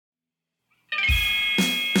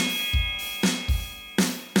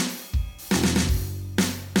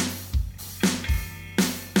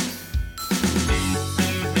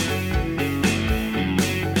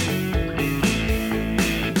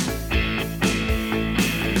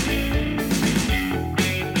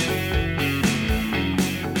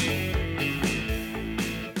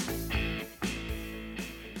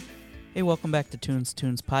welcome back to Tunes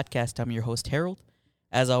Podcast. I'm your host, Harold.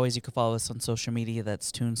 As always, you can follow us on social media. That's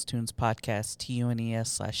Tunes Podcast,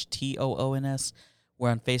 TUNES/TOONS. We're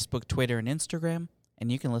on Facebook, Twitter, and Instagram.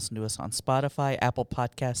 And you can listen to us on Spotify, Apple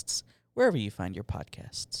Podcasts, wherever you find your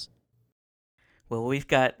podcasts. Well, we've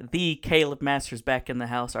got the Caleb Masters back in the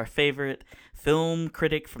house, our favorite film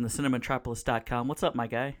critic from the Cinematropolis.com. What's up, my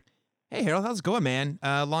guy? Hey, Harold, how's it going, man?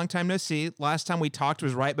 Long time no see. Last time we talked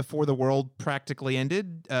was right before the world practically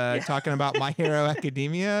ended, talking about My Hero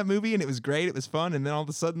Academia movie, and it was great. It was fun, and then all of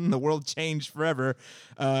a sudden, the world changed forever.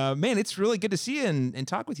 Man, it's really good to see you and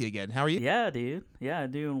talk with you again. How are you? Yeah, dude. Yeah,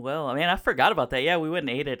 doing well. I mean, I forgot about that. Yeah, we went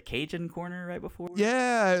and ate at Cajun Corner right before.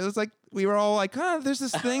 Yeah, it was like we were all like, there's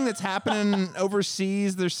this thing that's happening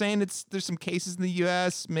overseas. They're saying there's some cases in the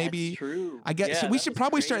U.S. Maybe. That's true. I guess Yeah, so we should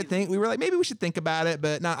probably start thinking. We were like, maybe we should think about it,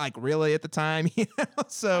 but not like really at the time.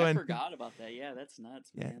 So I forgot about that. Yeah, that's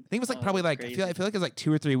nuts, man. I think it was like probably like I feel like it was like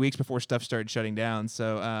 2 or 3 weeks before stuff started shutting down.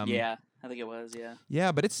 So yeah, I think it was. Yeah.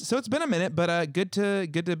 Yeah, but it's been a minute, but good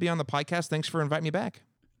to be on the podcast. Thanks for inviting me back.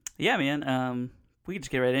 Yeah, man. We can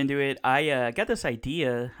just get right into it. I got this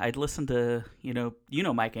idea. I'd listened to you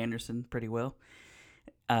know Mike Anderson pretty well.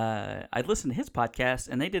 I'd listened to his podcast,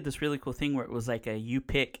 and they did this really cool thing where it was like a you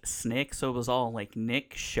pick Snick, so it was all like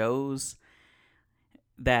Nick shows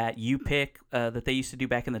that you pick that they used to do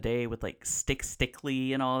back in the day with like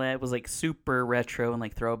Stickly and all that. It was like super retro and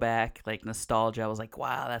like throwback, like nostalgia. I was like,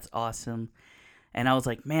 wow, that's awesome. And I was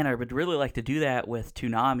like, man, I would really like to do that with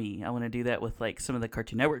Toonami. I want to do that with like some of the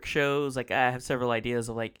Cartoon Network shows. Like I have several ideas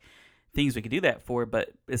of like things we could do that for,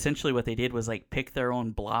 but essentially what they did was like pick their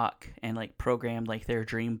own block and like program like their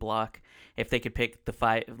dream block. If they could pick the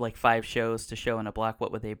five shows to show in a block,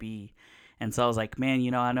 what would they be? And so I was like,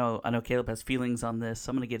 man, I know Caleb has feelings on this, so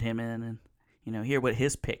I'm gonna get him in and hear what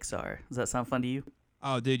his picks are. Does that sound fun to you?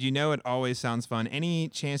 Oh, dude, it always sounds fun. Any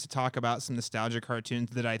chance to talk about some nostalgia cartoons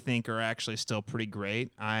that I think are actually still pretty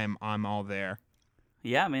great, I'm all there.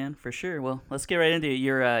 Yeah, man, for sure. Well, let's get right into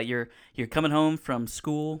it. You're coming home from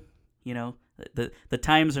school. The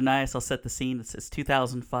times are nice. I'll set the scene. It's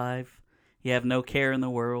 2005. You have no care in the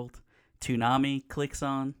world. Toonami clicks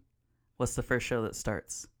on. What's the first show that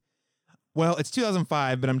starts? Well, it's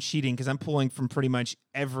 2005, but I'm cheating because I'm pulling from pretty much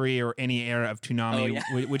every or any era of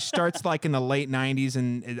Toonami, which starts like in the late 90s,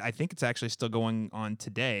 and I think it's actually still going on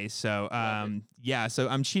today. So, so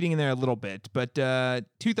I'm cheating in there a little bit, but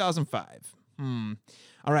 2005. All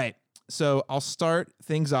right, so I'll start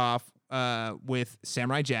things off with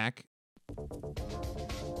Samurai Jack.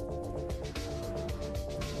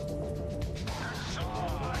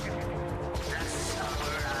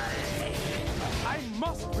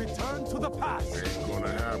 Must return to the past. Ain't gonna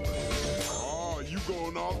happen. Oh, you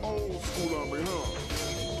going all old school on me,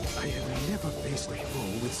 huh? I have never faced a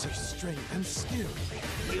foe with such strength and skill.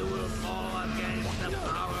 You will fall against the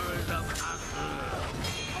powers of Asa.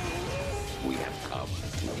 We have come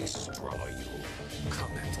to destroy you.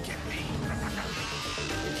 Come and get me.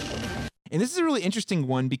 And this is a really interesting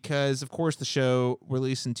one because, of course, the show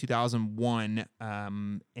released in 2001,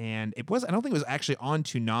 and I don't think it was actually on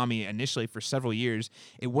Toonami initially for several years.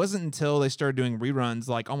 It wasn't until they started doing reruns,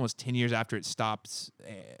 like almost 10 years after it stopped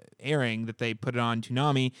airing, that they put it on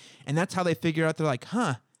Toonami, and that's how they figured out, they're like,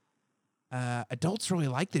 adults really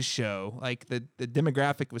like this show. Like, the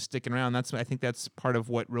demographic was sticking around. I think that's part of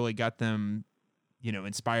what really got them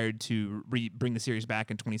inspired to bring the series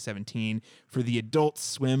back in 2017 for the Adult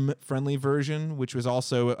Swim friendly version, which was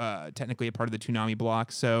also technically a part of the Toonami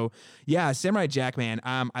block. So yeah, Samurai Jack, man,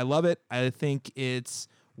 I love it. I think it's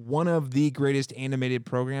one of the greatest animated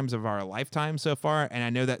programs of our lifetime so far. And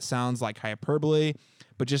I know that sounds like hyperbole,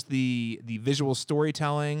 but just the visual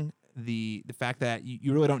storytelling, the fact that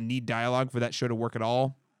you really don't need dialogue for that show to work at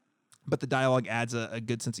all, but the dialogue adds a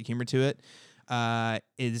good sense of humor to it.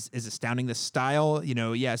 Is astounding. The style,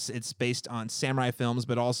 yes, it's based on samurai films,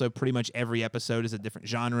 but also pretty much every episode is a different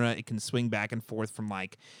genre. It can swing back and forth from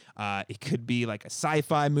it could be like a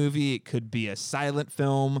sci-fi movie, it could be a silent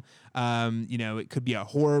film, it could be a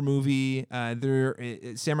horror movie.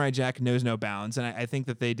 Samurai Jack knows no bounds, and I think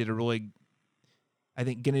that they did I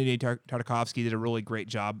think Gennady Tartakovsky did a really great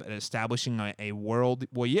job at establishing a world.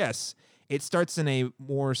 Well, yes, it starts in a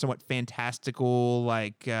more somewhat fantastical,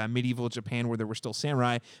 medieval Japan where there were still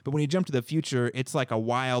samurai. But when you jump to the future, it's like a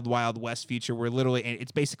wild, wild west future where literally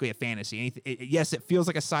it's basically a fantasy. Yes, it feels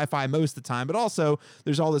like a sci-fi most of the time, but also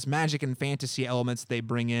there's all this magic and fantasy elements they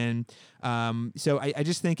bring in. So I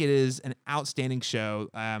just think it is an outstanding show.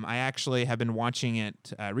 I actually have been watching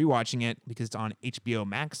it, rewatching it because it's on HBO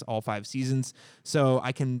Max, all 5 seasons. So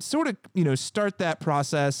I can sort of, start that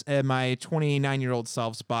process in my 29-year-old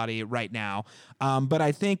self's body right now. But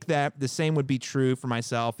I think that the same would be true for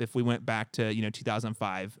myself if we went back to,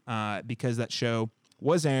 2005, because that show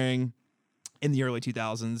was airing in the early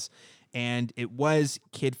 2000s. And it was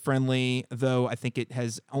kid-friendly, though I think it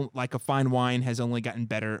has, like a fine wine, has only gotten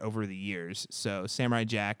better over the years. So Samurai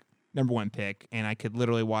Jack, #1 pick, and I could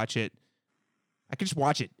literally watch it. I could just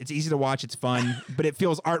watch it. It's easy to watch. It's fun, but it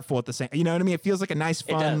feels artful at the same. You know what I mean? It feels like a nice,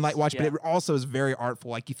 fun light watch, but it also is very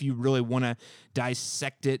artful. Like if you really want to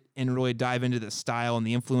dissect it and really dive into the style and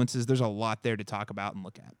the influences, there's a lot there to talk about and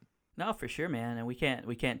look at. No, for sure, man. And we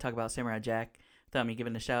can't talk about Samurai Jack without me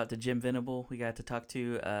giving a shout out to Jim Venable. We got to talk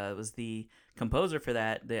to was the composer for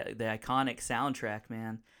that, the iconic soundtrack,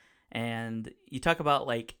 man. And you talk about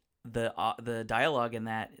like the dialogue in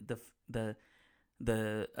that,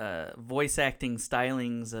 the voice acting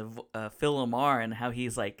stylings of Phil Lamar and how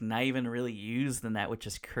he's like not even really used in that, which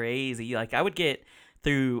is crazy. Like I would get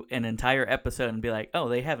through an entire episode and be like, oh,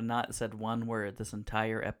 they have not said one word this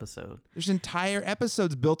entire episode. There's entire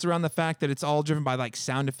episodes built around the fact that it's all driven by like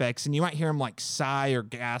sound effects, and you might hear him like sigh or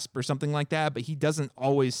gasp or something like that, but he doesn't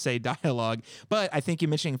always say dialogue. But I think you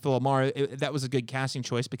mentioning Phil Lamar, that was a good casting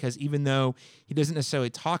choice, because even though he doesn't necessarily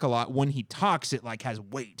talk a lot, when he talks, it like has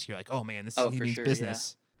weight. You're like, oh man, he means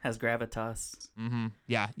business. Yeah. Has gravitas. Mm-hmm.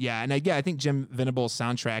 Yeah. And I think Jim Venable's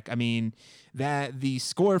soundtrack, I mean, that the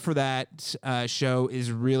score for that show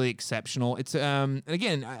is really exceptional. It's and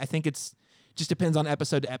again, I think it's just depends on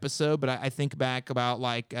episode to episode, but I think back about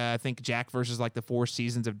like I think Jack versus like the 4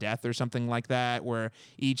 Seasons of Death or something like that, where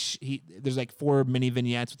there's like 4 mini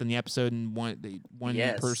vignettes within the episode, and one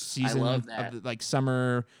per season of like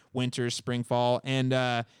summer, winter, spring, fall,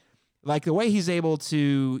 and like the way he's able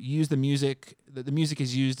to use the music, the music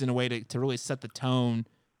is used in a way to really set the tone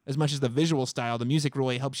as much as the visual style. The music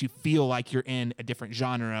really helps you feel like you're in a different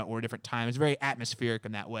genre or a different time. It's very atmospheric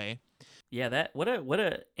in that way. Yeah, what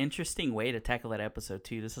a interesting way to tackle that episode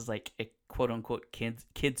too. This is like a quote unquote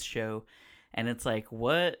kids show, and it's like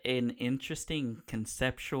what an interesting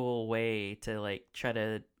conceptual way to like try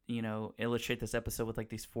to illustrate this episode with like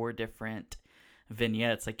these 4 different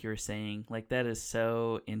vignettes, like you were saying. Like that is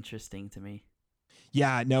so interesting to me.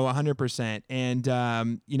 Yeah, no, 100%. And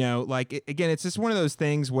like again, it's just one of those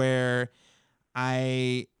things where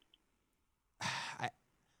I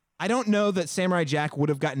don't know that Samurai Jack would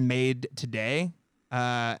have gotten made today.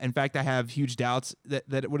 In fact, I have huge doubts that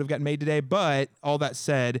it would have gotten made today. But all that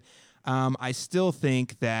said, I still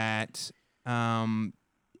think that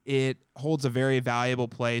it holds a very valuable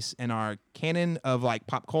place in our canon of like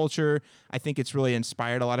pop culture. I think it's really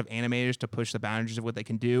inspired a lot of animators to push the boundaries of what they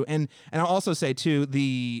can do. And I'll also say too,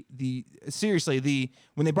 when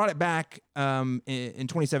they brought it back in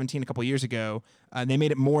 2017, a couple of years ago, they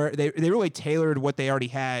made it more. They really tailored what they already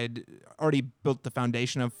built the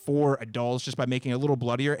foundation of for adults, just by making it a little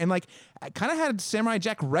bloodier. And like, I kind of had Samurai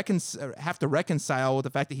Jack have to reconcile with the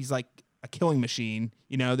fact that he's like a killing machine.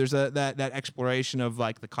 There's that exploration of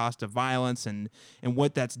like the cost of violence and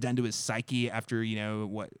what that's done to his psyche after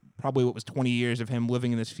what was 20 years of him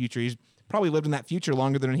living in this future. He's probably lived in that future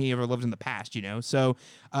longer than he ever lived in the past. So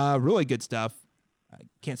really good stuff. I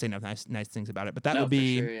can't say enough nice things about it, but that would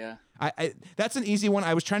be for sure, yeah. I that's an easy one.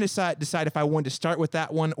 I was trying to decide if I wanted to start with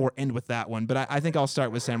that one or end with that one, but I think I'll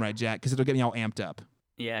start with Samurai Jack because it'll get me all amped up.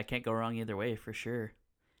 Yeah, I can't go wrong either way for sure.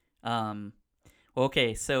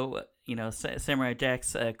 Okay, so Samurai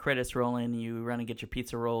Jack's credits rolling. You run and get your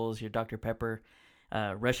pizza rolls, your Dr. Pepper,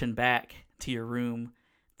 rushing back to your room.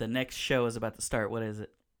 The next show is about to start. What is it?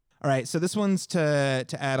 All right, so this one's to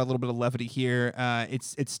add a little bit of levity here.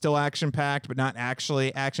 It's still action-packed, but not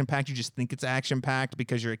actually action-packed. You just think it's action-packed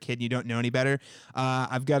because you're a kid and you don't know any better.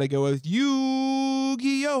 I've got to go with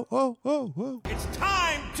Yu-Gi-Oh! Oh. It's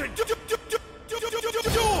time to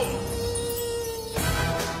duel!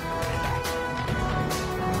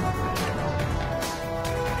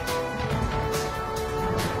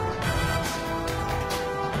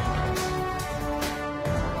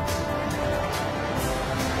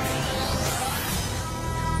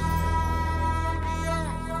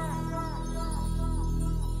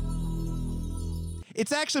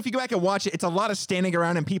 It's actually, if you go back and watch it, it's a lot of standing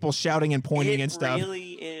around and people shouting and pointing and stuff. It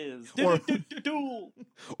really is. is. Or- Duel.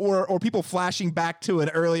 or people flashing back to an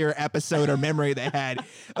earlier episode or memory they had.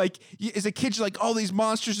 Like as a kid, you're like, all these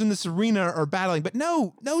monsters in this arena are battling, but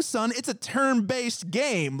no, son, it's a turn-based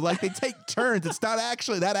game. Like they take turns. It's not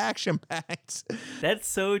actually that action-packed. That's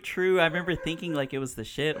so true. I remember thinking like it was the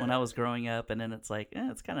shit when I was growing up, and then it's like,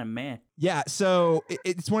 it's kind of meh. Yeah, so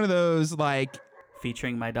it's one of those like,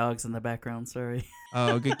 Featuring my dogs in the background. Sorry.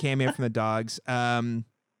 oh, good cameo from the dogs.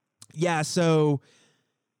 Yeah, so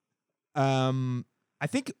I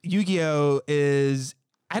think Yu-Gi-Oh is,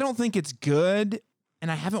 I don't think it's good,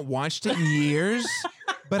 and I haven't watched it in years,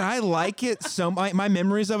 but I like it so my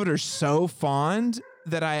memories of it are so fond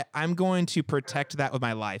that I'm going to protect that with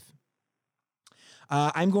my life.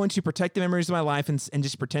 I'm going to protect the memories of my life and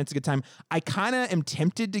just pretend it's a good time. I kind of am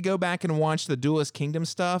tempted to go back and watch the Duelist Kingdom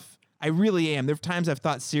stuff. I really am. There are times I've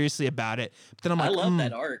thought seriously about it, but then I'm like, I love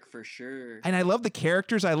that arc for sure. And I love the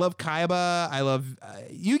characters. I love Kaiba. I love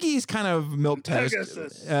Yugi's kind of milquetoast,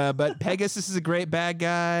 Pegasus. But Pegasus is a great bad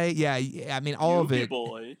guy. Yeah, I mean all of it.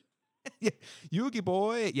 Boy. Yeah, Yugi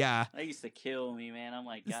boy. Yeah. That used to kill me, man. I'm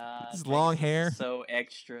like, God. His long Pegasus is hair. So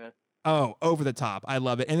extra. Oh, over the top. I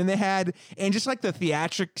love it. And then they had, and just like the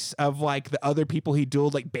theatrics of like the other people he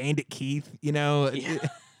dueled, like Bandit Keith, you know. Yeah.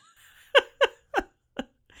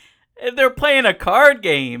 And they're playing a card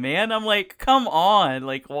game, man. I'm like, come on.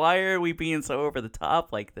 Like, why are we being so over the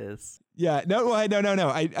top like this? Yeah, no. I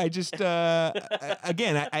just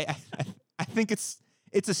again, I think it's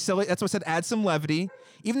a silly. That's what I said. Add some levity,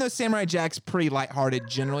 even though Samurai Jack's pretty lighthearted,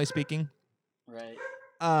 generally speaking. Right.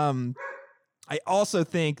 I also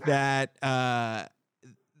think that the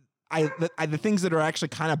things that are actually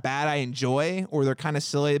kind of bad I enjoy, or they're kind of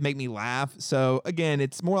silly, that make me laugh. So again,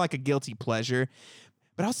 it's more like a guilty pleasure.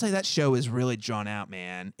 But I'll say that show is really drawn out,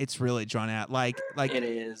 man. It's really drawn out. Like It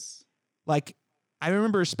is. Like, I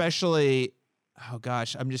remember especially, oh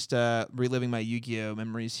gosh, I'm just reliving my Yu-Gi-Oh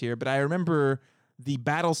memories here, but I remember the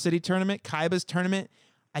Battle City tournament, Kaiba's tournament.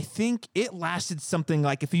 I think it lasted something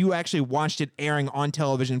like, if you actually watched it airing on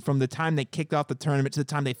television from the time they kicked off the tournament to the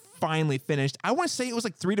time they finally finished, I want to say it was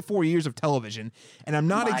like 3 to 4 years of television. And I'm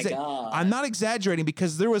not I'm not exaggerating,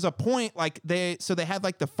 because there was a point like they had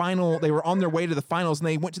like the final, they were on their way to the finals, and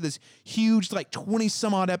they went to this huge like 20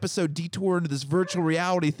 some odd episode detour into this virtual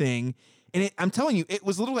reality thing. And I'm telling you, it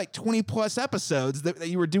was literally like 20 plus episodes that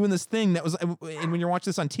you were doing this thing that was, and when you're watching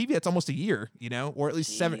this on TV, it's almost a year, you know, or at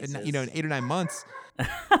least 7, 8 or 9 months.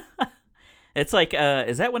 It's like,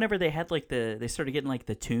 is that whenever they had like they started getting like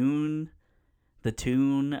the toon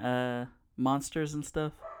monsters and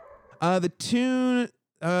stuff? The toon.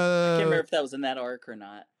 I can't remember if that was in that arc or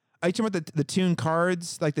not. Are you talking about the toon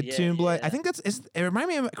cards, like the toon blood? yeah. I think it remind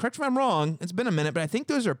me of, correct me if I'm wrong, it's been a minute, but I think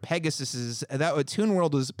those are Pegasus's. That Toon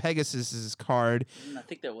World was Pegasus's card. I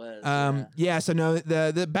think that was. Yeah. So no,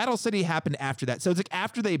 the Battle City happened after that. So it's like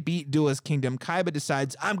after they beat Duelist Kingdom, Kaiba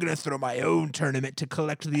decides, I'm gonna throw my own tournament to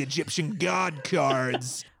collect the Egyptian god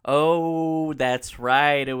cards. Oh, that's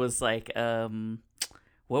right. It was like,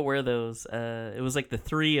 what were those? It was like the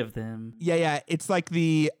 3 of them. Yeah. It's like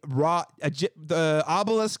the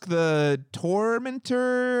Obelisk, the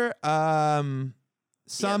Tormentor,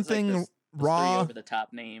 something those raw. over the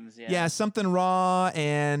top names. Yeah, something raw,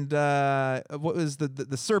 and what was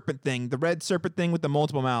the serpent thing, the red serpent thing with the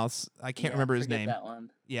multiple mouths? I can't remember his name. That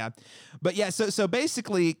one. Yeah, but yeah, so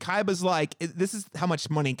basically, Kaiba's like, this is how much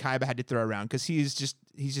money Kaiba had to throw around, because he's just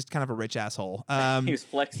kind of a rich asshole. He was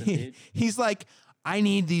flexing, dude. He's like, I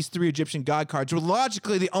need these 3 Egyptian god cards. Well,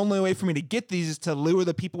 logically, the only way for me to get these is to lure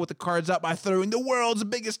the people with the cards up by throwing the world's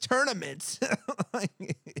biggest tournament. So,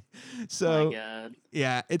 Oh my God.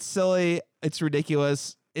 yeah, it's silly. It's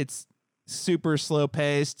ridiculous. It's super slow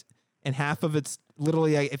paced, and half of it's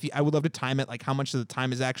literally, I would love to time it, like how much of the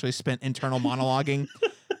time is actually spent internal monologuing.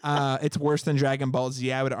 It's worse than Dragon Ball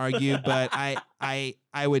Z, I would argue, but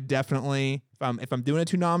I would definitely, if I'm doing a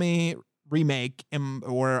Toonami remake,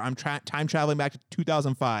 or I'm time traveling back to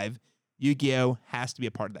 2005, Yu-Gi-Oh has to be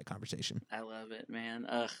a part of that conversation. I love it, man.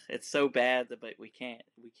 Ugh, it's so bad, but we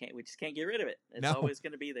just can't get rid of it. It's No. always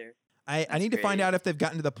going to be there. I need to find great. out if they've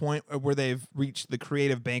gotten to the point where they've reached the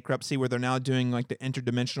creative bankruptcy, where they're now doing like the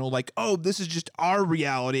interdimensional, like, oh, this is just our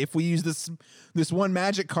reality. If we use this one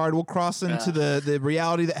magic card, we'll cross into the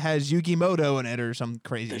reality that has Yu-Gi-Moto in it, or some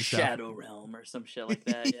crazy The stuff. Shadow Realm or some shit like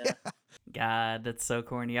that. Yeah. God, that's so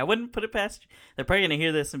corny. I wouldn't put it past. They're probably gonna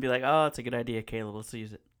hear this and be like, "Oh, it's a good idea, Caleb. Let's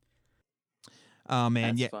use it." Oh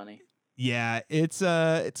man, That's yeah, funny. yeah.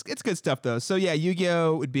 It's good stuff though. So yeah,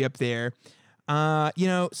 Yu-Gi-Oh would be up there. So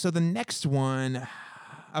the next one.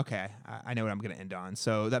 Okay, I know what I'm going to end on,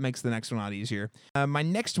 so that makes the next one a lot easier. My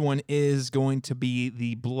next one is going to be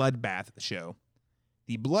the Bloodbath show.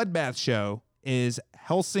 The Bloodbath show is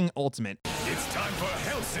Hellsing Ultimate. It's time for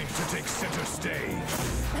Hellsing to take center stage.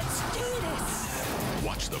 Let's do this!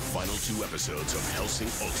 Watch the final 2 episodes of Hellsing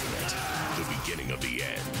Ultimate. The beginning of the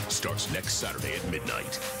end starts next Saturday at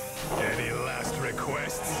midnight. Any last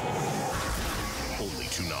requests? Only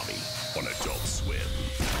Toonami on Adult Swim.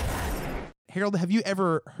 Harold, have you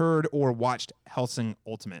ever heard or watched Hellsing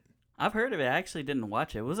Ultimate? I've heard of it. I actually didn't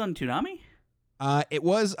watch it. It was on Toonami? It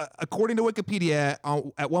was, according to Wikipedia,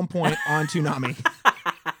 at one point on Toonami.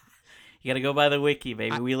 You got to go by the wiki,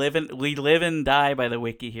 baby. We live and die by the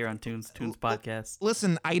wiki here on Toons Podcast.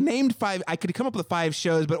 Listen, I named 5. I could come up with 5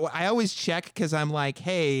 shows, but I always check because I'm like,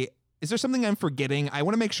 hey, is there something I'm forgetting? I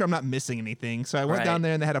want to make sure I'm not missing anything. So I went down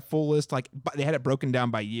there and they had a full list. Like they had it broken down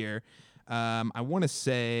by year. I want to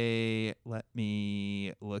say, let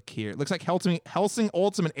me look here. It looks like Hellsing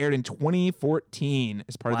Ultimate aired in 2014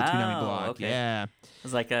 as part of the Toonami blog. Okay. Yeah, it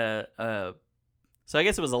was like so I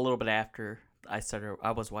guess it was a little bit after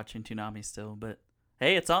I was watching Toonami still, but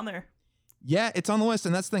hey, it's on there. Yeah, it's on the list,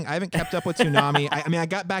 and that's the thing. I haven't kept up with Toonami. I mean, I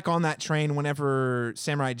got back on that train whenever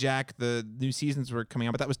Samurai Jack, the new seasons were coming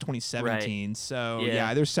out, but that was 2017. Right. So,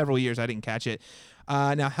 yeah, there's several years I didn't catch it.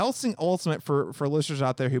 Now, Hellsing Ultimate, for listeners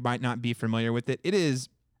out there who might not be familiar with it, it is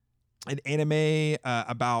an anime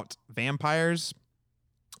about vampires,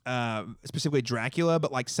 specifically Dracula,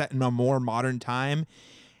 but like set in a more modern time.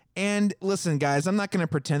 And listen, guys, I'm not going to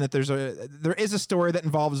pretend that there is a story that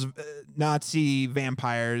involves Nazi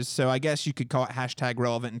vampires. So I guess you could call it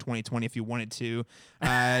 #relevant in 2020 if you wanted to.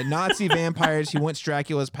 Nazi vampires. He wants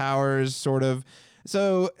Dracula's powers, sort of.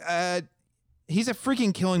 So he's a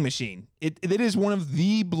freaking killing machine. It is one of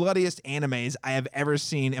the bloodiest animes I have ever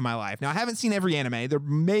seen in my life. Now, I haven't seen every anime. There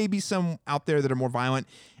may be some out there that are more violent,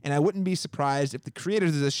 and I wouldn't be surprised if the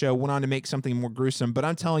creators of this show went on to make something more gruesome. But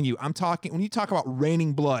I'm telling you, when you talk about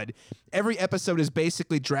raining blood, every episode is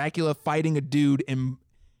basically Dracula fighting a dude, and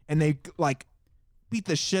they like beat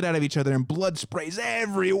the shit out of each other, and blood sprays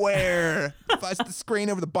everywhere. The screen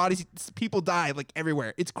over the bodies, people die like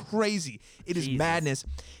everywhere. It's crazy. It is madness.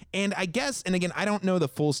 And I guess, and again, I don't know the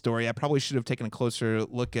full story. I probably should have taken a closer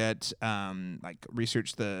look at,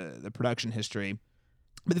 research the production history.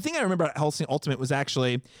 But the thing I remember about Hellsing Ultimate was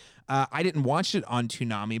actually, I didn't watch it on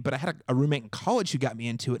Toonami, but I had a roommate in college who got me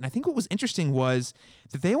into it. And I think what was interesting was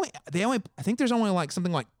that they only, I think there's only like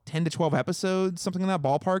something like 10 to 12 episodes, something in that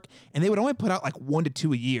ballpark. And they would only put out like 1 to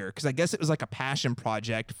 2 a year, because I guess it was like a passion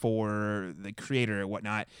project for the creator or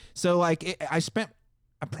whatnot. So like I spent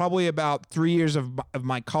probably about 3 years of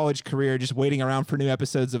my college career just waiting around for new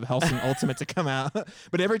episodes of Hellsing Ultimate to come out.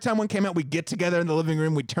 But every time one came out, we'd get together in the living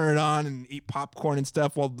room, we'd turn it on and eat popcorn and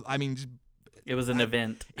stuff. Well, I mean, it was an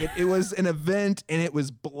event. It was an event, and it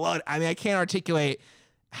was blood. I mean, I can't articulate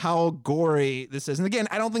how gory this is. And again,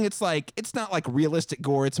 I don't think it's not like realistic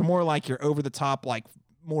gore. It's more like you're over the top, like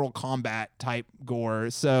Mortal Kombat type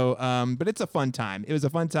gore. So, but it's a fun time. It was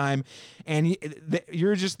a fun time, and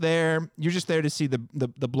you're just there. You're just there to see the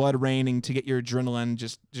blood raining, to get your adrenaline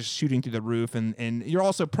just shooting through the roof, and you're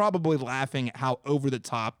also probably laughing at how over the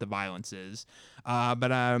top the violence is. But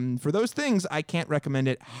for those things, I can't recommend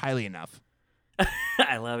it highly enough.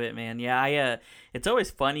 I love it, man. Yeah, it's always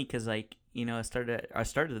funny because, like, you know, I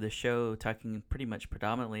started the show talking pretty much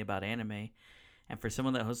predominantly about anime. And for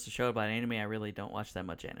someone that hosts a show about anime, I really don't watch that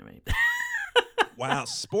much anime. Wow!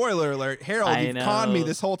 Spoiler alert, Harold! You've conned me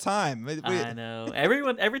this whole time. I know. I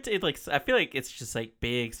feel like it's just like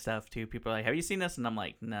big stuff too. People are like, "Have you seen this?" And I'm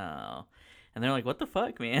like, "No," and they're like, "What the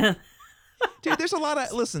fuck, man?" Dude, there's a lot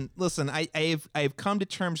of listen. I've come to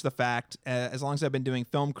terms with the fact, as long as I've been doing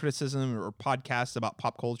film criticism or podcasts about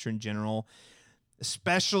pop culture in general,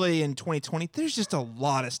 especially in 2020, there's just a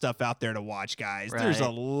lot of stuff out there to watch, guys. Right. There's a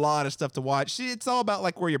lot of stuff to watch. See, it's all about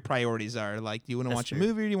like where your priorities are. Like, do you want to watch a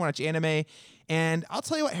movie or do you want to watch anime? And I'll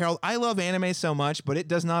tell you what, Harold, I love anime so much, but it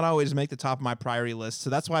does not always make the top of my priority list. So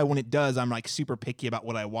that's why when it does, I'm like super picky about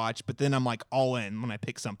what I watch. But then I'm like all in when I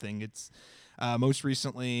pick something. It's most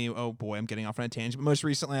recently, oh boy, I'm getting off on a tangent. But most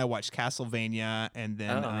recently, I watched Castlevania, and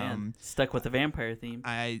then stuck with the vampire theme.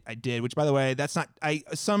 I did, which by the way, that's not.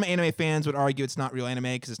 Some anime fans would argue it's not real anime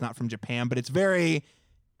because it's not from Japan, but it's very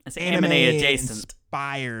anime adjacent,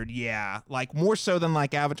 inspired. Yeah, like more so than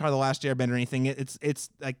like Avatar: The Last Airbender or anything. It's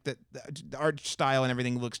like the art style and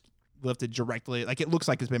everything looks lifted directly. Like it looks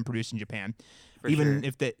like it's been produced in Japan, even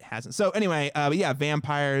if it hasn't. So anyway, but yeah,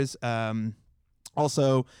 vampires.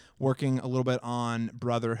 Also working a little bit on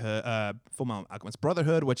Brotherhood, Fullmetal Alchemist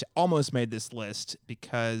Brotherhood, which almost made this list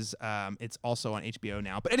because it's also on HBO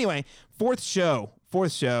now. But anyway, fourth show,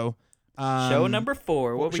 Show number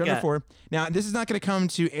 4. What we show got? number 4. Now, this is not going to come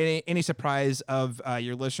to any surprise of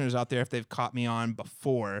your listeners out there if they've caught me on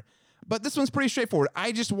before. But this one's pretty straightforward.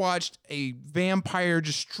 I just watched a vampire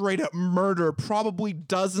just straight up murder probably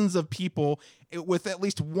dozens of people with at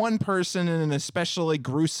least one person in an especially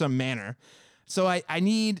gruesome manner. So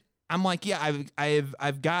I'm like, yeah,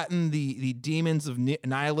 I've gotten the demons of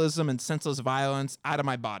nihilism and senseless violence out of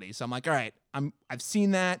my body. So I'm like, all right, I've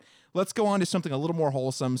seen that. Let's go on to something a little more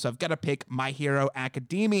wholesome. So I've got to pick My Hero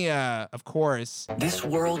Academia, of course. This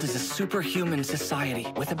world is a superhuman society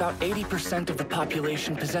with about 80% of the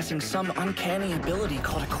population possessing some uncanny ability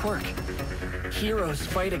called a quirk. Heroes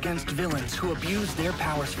fight against villains who abuse their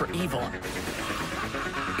powers for evil.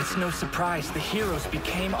 It's no surprise the heroes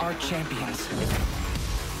became our champions.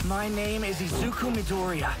 My name is Izuku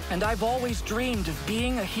Midoriya, and I've always dreamed of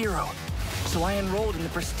being a hero. So I enrolled in the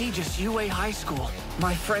prestigious UA High School.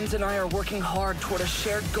 My friends and I are working hard toward a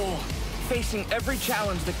shared goal, facing every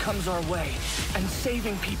challenge that comes our way, and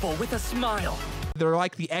saving people with a smile. They're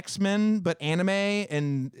like the X-Men, but anime,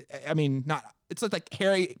 and I mean, it's like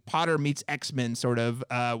Harry Potter meets X-Men, sort of,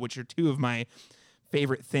 which are two of my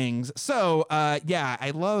favorite things. So, yeah, I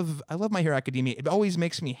love My Hero Academia. It always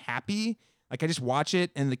makes me happy. Like, I just watch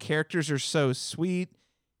it, and the characters are so sweet,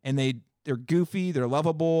 and they're goofy, they're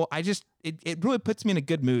lovable. It really puts me in a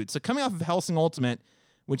good mood. So coming off of Hellsing Ultimate,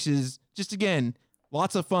 which is just, again,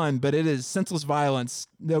 lots of fun, but it is senseless violence,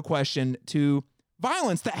 no question, to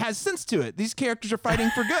violence that has sense to it. These characters are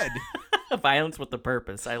fighting for good. Violence with a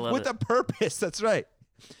purpose. I love it. With a purpose, that's right.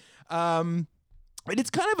 And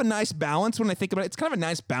it's kind of a nice balance when I think about it. It's kind of a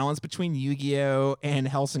nice balance between Yu-Gi-Oh! And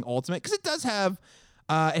Hellsing Ultimate, because it does have...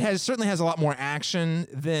 certainly has a lot more action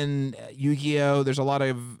than Yu-Gi-Oh! There's a lot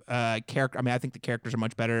of character. I mean, I think the characters are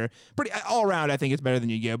much better. Pretty all around, I think it's better than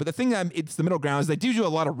Yu-Gi-Oh! But the thing that it's the middle ground is they do a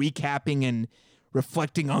lot of recapping and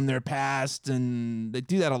reflecting on their past, and they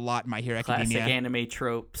do that a lot in My Hero Academia. Classic anime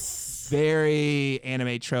tropes. Very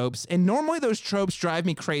anime tropes. And normally those tropes drive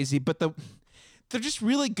me crazy, but they're just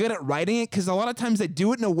really good at writing it, because a lot of times they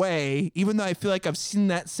do it in a way, even though I feel like I've seen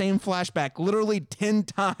that same flashback literally 10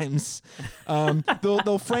 times,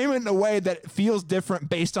 they'll frame it in a way that feels different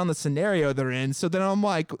based on the scenario they're in. So then I'm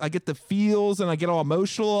like, I get the feels and I get all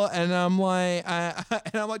emotional, and I'm like,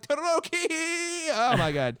 Todoroki! Oh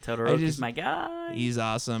my God. Todoroki's my guy. He's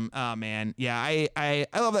awesome. Oh man. Yeah, I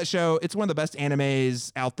love that show. It's one of the best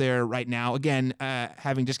animes out there right now. Again,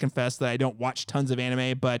 having just confessed that I don't watch tons of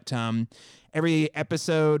anime, but every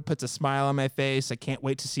episode puts a smile on my face. I can't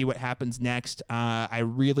wait to see what happens next. I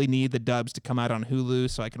really need the dubs to come out on Hulu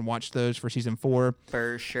so I can watch those for season 4.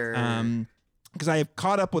 For sure. Because I have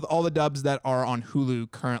caught up with all the dubs that are on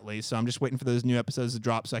Hulu currently, so I'm just waiting for those new episodes to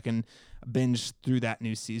drop so I can binge through that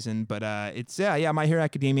new season. But it's My Hero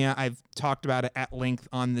Academia. I've talked about it at length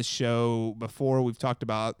on this show before. We've talked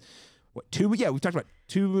about we've talked about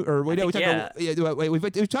 2 or wait,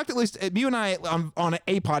 we've talked at least you and I on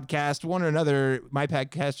a podcast, one or another. My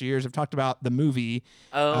podcast for years have talked about the movie.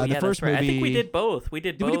 Oh, the first that's right. movie. I think we did both.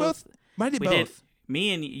 Did we do both? Might have did both.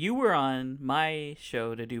 Me and you were on my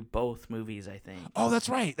show to do both movies, I think. Oh, that's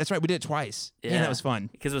right. That's right. We did it twice. Yeah, that was fun.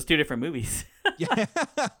 Because it was 2 different movies. Yeah.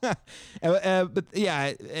 But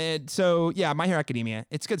yeah, so yeah, My Hero Academia.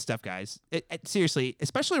 It's good stuff, guys. Seriously,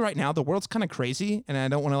 especially right now, the world's kind of crazy, and I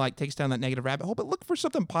don't want to take us down that negative rabbit hole, but look for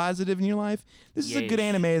something positive in your life. This is a good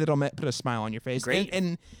anime that'll put a smile on your face. Great,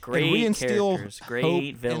 and great reinstill characters,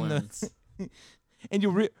 great villains.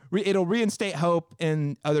 And it'll reinstate hope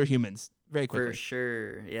in other humans very quickly. For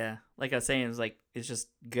sure, yeah. Like I was saying, it's just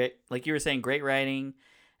good. Like you were saying, great writing,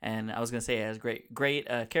 and I was gonna say it has great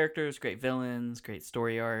characters, great villains, great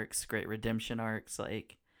story arcs, great redemption arcs.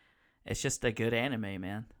 Like, it's just a good anime,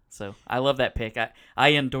 man. So I love that pick.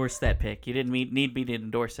 I endorse that pick. You didn't need me to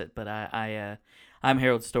endorse it, but I'm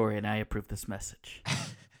Harold Story, and I approve this message.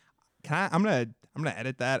 I'm gonna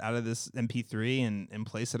edit that out of this MP3 and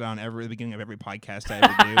place it on the beginning of every podcast I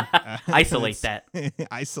ever do. Isolate that.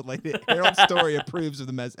 Isolate it. Harold Story approves of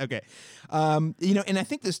the mess. Okay, and I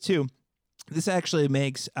think this actually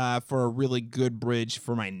makes for a really good bridge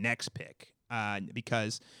for my next pick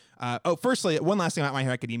because. Firstly, one last thing about My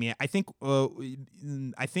Hero Academia. I think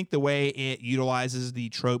the way it utilizes the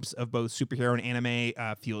tropes of both superhero and anime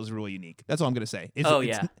feels really unique. That's all I'm gonna say.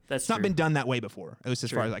 It's not been done that way before, at least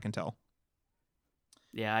as far as I can tell.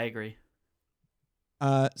 Yeah, I agree.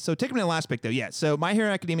 So taking me to the last pick, though. Yeah, so My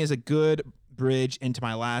Hero Academia is a good bridge into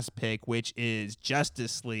my last pick, which is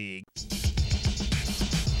Justice League.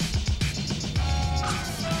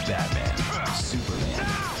 Batman, Superman,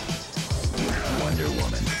 Wonder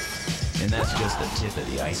Woman. And that's just the tip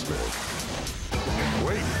of the iceberg.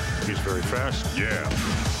 Wait. He's very fast. Yeah.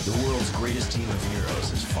 The world's greatest team of heroes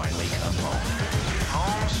has finally come home.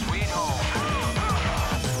 Home sweet home.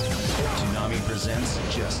 Toonami presents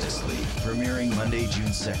Justice League, premiering Monday, June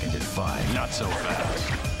 2nd at 5. Not so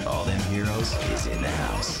fast. All Them Heroes is in the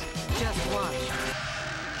house. Just watch.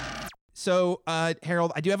 So,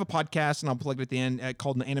 Harold, I do have a podcast, and I'll plug it at the end,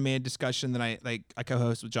 called An Animated Discussion that I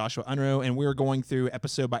co-host with Joshua Unruh, and we're going through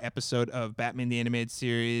episode by episode of Batman the Animated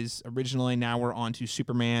Series. Originally, now we're on to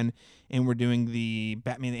Superman, and we're doing the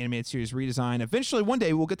Batman the Animated Series redesign. Eventually, one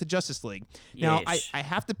day, we'll get to Justice League. Now, I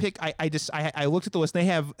have to pick. I looked at the list. They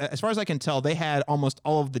have, as far as I can tell, they had almost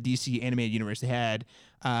all of the DC animated universe. They had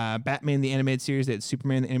Batman the Animated Series. They had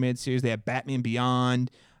Superman the Animated Series. They had Batman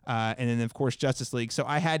Beyond. And then, of course, Justice League. So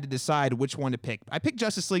I had to decide which one to pick. I picked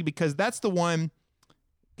Justice League because that's the one,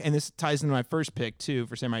 and this ties into my first pick, too,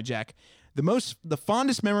 for Samurai Jack. The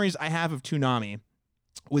fondest memories I have of Toonami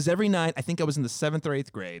was every night, I think I was in the 7th or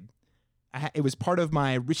 8th grade. It was part of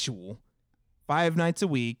my ritual. 5 nights a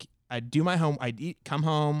week, I'd do my home, come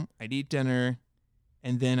home, I'd eat dinner,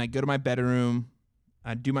 and then I'd go to my bedroom,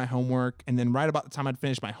 I'd do my homework, and then right about the time I'd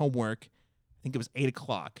finish my homework, I think it was 8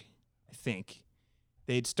 o'clock,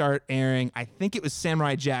 they'd start airing, I think it was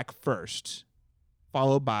Samurai Jack first,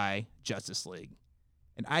 followed by Justice League.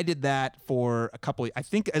 And I did that for a couple of, I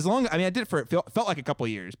did it for, it felt like a couple of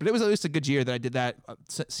years, but it was at least a good year that I did that.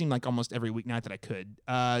 It seemed like almost every weeknight that I could.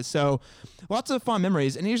 So lots of fond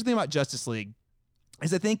memories. And here's the thing about Justice League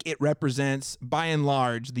is I think it represents, by and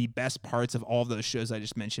large, the best parts of all of those shows I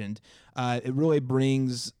just mentioned. It really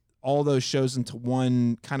brings all those shows into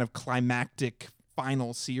one kind of climactic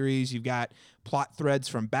final series. You've got plot threads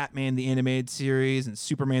from Batman the Animated Series and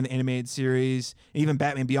Superman the Animated Series, and even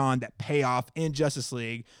Batman Beyond that pay off in Justice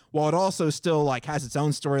League, while it also still has its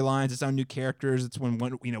own storylines, its own new characters. It's when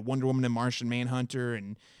Wonder Woman and Martian Manhunter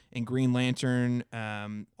and Green Lantern,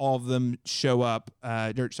 all of them show up.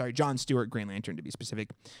 John Stewart, Green Lantern to be specific.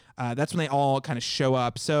 That's when they all kind of show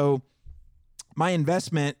up. So my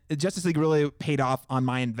investment, Justice League really paid off on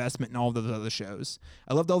my investment in all of those other shows.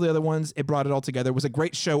 I loved all the other ones. It brought it all together. It was a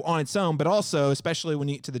great show on its own, but also, especially when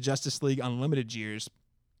you get to the Justice League Unlimited years,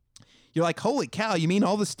 you're like, holy cow, you mean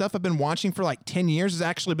all this stuff I've been watching for 10 years has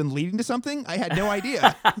actually been leading to something? I had no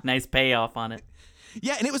idea. Nice payoff on it.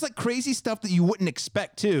 Yeah, and it was crazy stuff that you wouldn't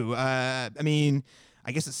expect, too.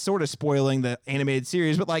 I guess it's sort of spoiling the animated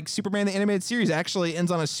series, but Superman the Animated Series actually ends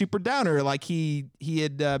on a super downer. He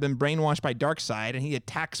had been brainwashed by Darkseid and he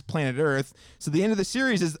attacks planet Earth. So the end of the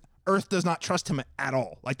series is Earth does not trust him at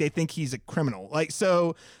all. They think he's a criminal.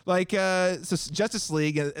 So Justice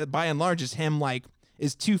League, by and large, is him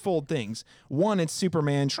is twofold things. One, it's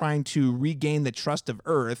Superman trying to regain the trust of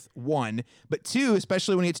Earth, one. But two,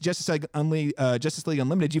 especially when you get to Justice League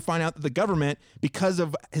Unlimited, you find out that the government, because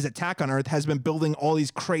of his attack on Earth, has been building all these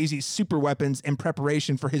crazy super weapons in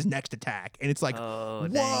preparation for his next attack. And it's oh, whoa!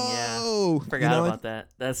 Dang, yeah. Forgot about that.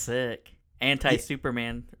 That's sick.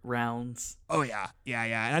 Anti-Superman rounds. Oh, yeah.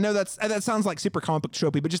 And I know that sounds like super comic book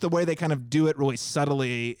tropey, but just the way they kind of do it really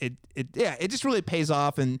subtly, it just really pays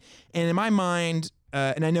off. And in my mind,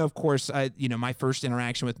 and I know, of course, my first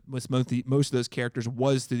interaction with most of those characters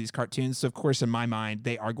was through these cartoons. So, of course, in my mind,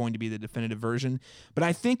 they are going to be the definitive version. But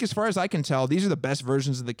I think, as far as I can tell, these are the best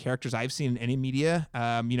versions of the characters I've seen in any media.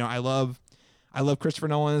 I love Christopher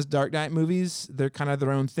Nolan's Dark Knight movies. They're kind of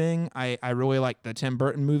their own thing. I really like the Tim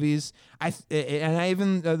Burton movies. I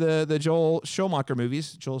even the Joel Schumacher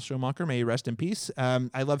movies. Joel Schumacher, may he rest in peace.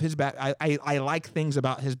 I love his I like things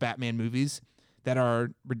about his Batman movies that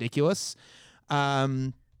are ridiculous.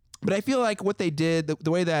 But I feel like what they did,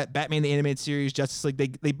 the way that Batman the Animated Series, Justice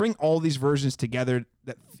League, they bring all these versions together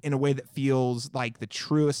that in a way that feels like the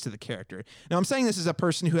truest to the character. Now, I'm saying this as a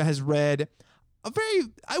person who has read a very,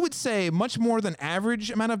 I would say, much more than average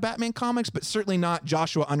amount of Batman comics, but certainly not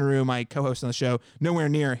Joshua Unruh, my co-host on the show, nowhere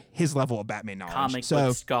near his level of Batman knowledge. Comic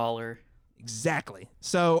book scholar. Exactly.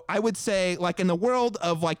 So I would say, in the world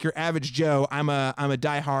of your average Joe, I'm a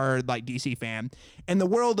diehard DC fan. In the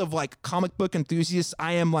world of comic book enthusiasts,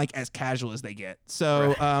 I am as casual as they get.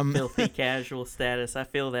 So right. Filthy casual status. I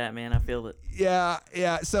feel that, man. I feel it. Yeah.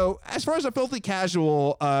 So as far as a filthy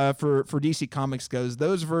casual for DC Comics goes,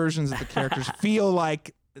 those versions of the characters feel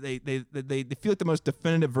like they feel like the most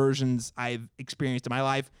definitive versions I've experienced in my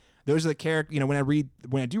life. Those are the characters,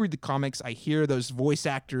 when I do read the comics, I hear those voice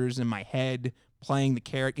actors in my head playing the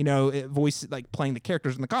character, playing the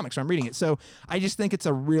characters in the comics when I'm reading it. So I just think it's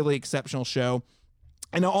a really exceptional show.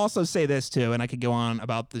 And I'll also say this too, and I could go on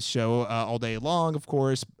about this show all day long, of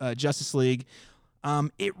course, Justice League.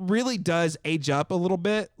 It really does age up a little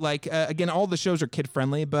bit. Again, all the shows are kid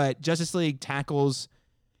friendly, but Justice League tackles,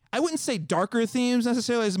 I wouldn't say darker themes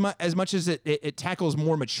necessarily as much as it tackles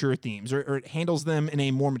more mature themes or it handles them in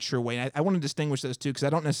a more mature way. And I want to distinguish those two because I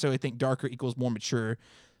don't necessarily think darker equals more mature.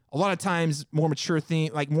 A lot of times more mature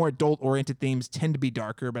theme, like more adult oriented themes tend to be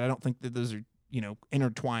darker, but I don't think that those are,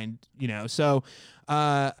 intertwined, So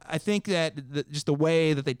I think that just the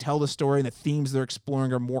way that they tell the story and the themes they're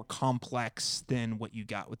exploring are more complex than what you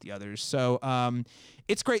got with the others. So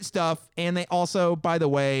it's great stuff. And they also, by the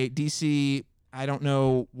way, DC, I don't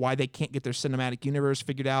know why they can't get their cinematic universe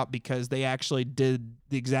figured out because they actually did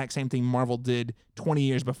the exact same thing Marvel did 20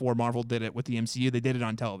 years before Marvel did it with the MCU. They did it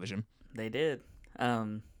on television. They did. I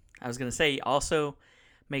was going to say, also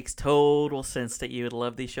makes total sense that you would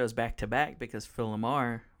love these shows back to back because Phil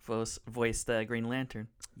Lamar voiced Green Lantern.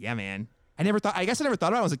 Yeah, man. I never thought about it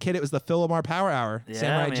when I was a kid. It was the Phil Lamar Power Hour. Yeah,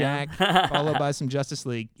 Samurai man. Jack, followed by some Justice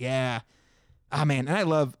League. Yeah. Ah, man. And I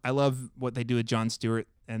love what they do with Jon Stewart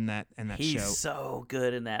and that He's show. so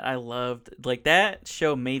good in that. I loved, that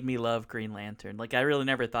show made me love Green Lantern. I really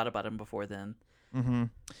never thought about him before then. Mm-hmm.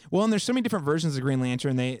 Well, and there's so many different versions of Green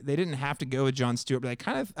Lantern. They didn't have to go with Jon Stewart, but I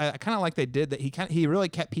kind of like they did that. He really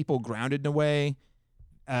kept people grounded in a way.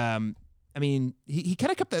 I mean, he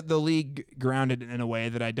kind of kept the league grounded in a way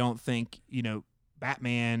that I don't think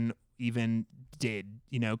Batman even did.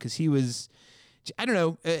 Because he was, I don't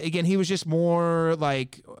know. Again, he was just more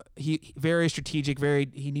he very strategic.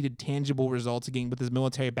 He needed tangible results. Again, with his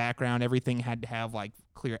military background, everything had to have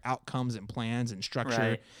clear outcomes and plans and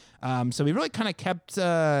structure. Right. So he really kind of kept.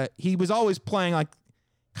 He was always playing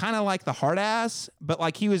kind of like the hard ass,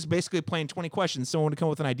 but he was basically playing 20 questions. Someone would come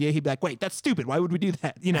with an idea, he'd be like, "Wait, that's stupid. Why would we do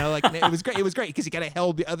that?" It was great. It was great because he kind of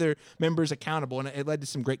held the other members accountable, and it led to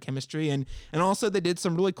some great chemistry. And also they did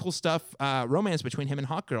some really cool stuff, romance between him and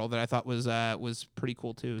Hawkgirl that I thought was pretty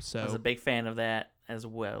cool too. So I was a big fan of that as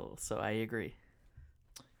well. So I agree.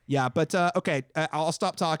 Yeah, but okay, I'll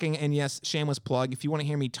stop talking. And yes, shameless plug. If you want to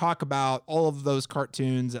hear me talk about all of those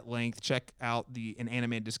cartoons at length, check out an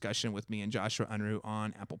animated discussion with me and Joshua Unruh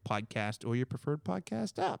on Apple Podcast or your preferred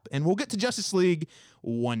podcast app. And we'll get to Justice League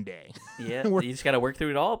one day. Yeah, you just got to work through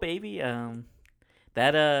it all, baby.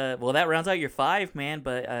 That rounds out your 5, man.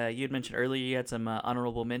 But you had mentioned earlier you had some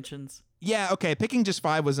honorable mentions. Yeah, okay. Picking just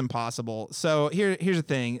 5 was impossible. So here's the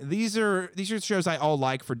thing. These are shows I all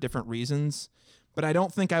like for different reasons. But I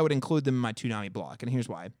don't think I would include them in my Toonami block, and here's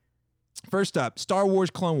why. First up, Star Wars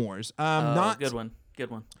Clone Wars. Good one.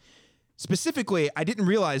 Specifically, I didn't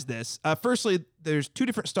realize this. Firstly, there's 2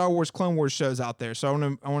 different Star Wars Clone Wars shows out there, so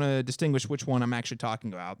I want to distinguish which one I'm actually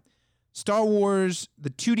talking about. Star Wars, the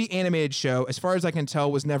 2D animated show, as far as I can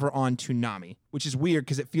tell, was never on Toonami, which is weird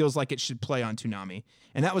because it feels like it should play on Toonami.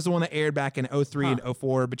 And that was the one that aired back in 2003 and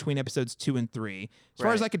 2004 between episodes 2 and 3. As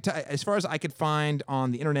far as I could find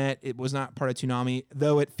on the internet, it was not part of Toonami,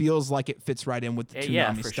 though it feels like it fits right in with the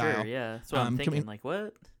Toonami style. Sure, yeah. That's what I'm thinking.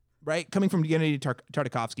 What? Right, coming from Gennady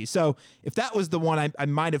Tartakovsky. So if that was the one, I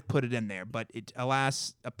might have put it in there, but it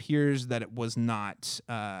alas appears that it was not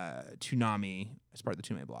Toonami as part of the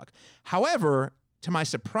Toonami block. However, to my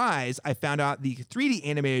surprise, I found out the 3D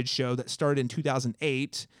animated show that started in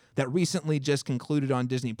 2008 that recently just concluded on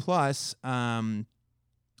Disney Plus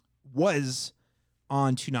was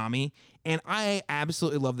on Toonami. And I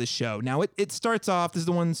absolutely love this show. Now, it starts off, this is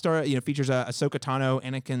the one that features Ahsoka Tano,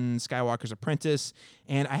 Anakin Skywalker's apprentice.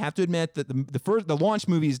 And I have to admit that the launch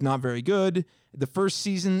movie is not very good. The first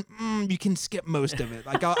season, you can skip most of it.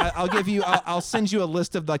 I'll send you a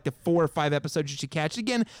list of the 4 or 5 episodes you should catch.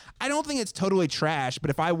 Again, I don't think it's totally trash,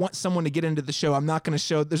 but if I want someone to get into the show, I'm not going to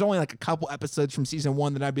show, there's only a couple episodes from season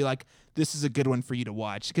 1 that I'd be like, this is a good one for you to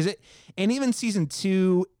watch. And even season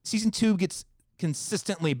 2 gets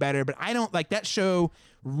consistently better, but I don't that show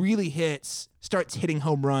really starts hitting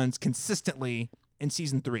home runs consistently in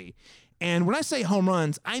season 3. And when I say home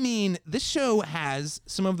runs, I mean this show has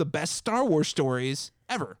some of the best Star Wars stories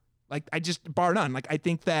ever. I just bar none. I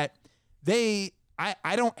think that I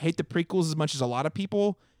don't hate the prequels as much as a lot of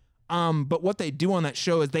people. But what they do on that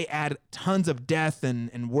show is they add tons of depth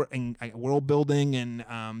and world building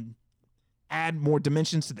and add more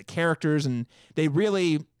dimensions to the characters, and they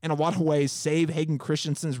really, in a lot of ways, save Hayden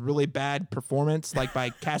Christensen's really bad performance, by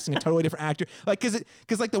casting a totally different actor. Because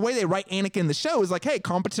the way they write Anakin in the show is hey,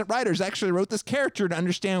 competent writers actually wrote this character to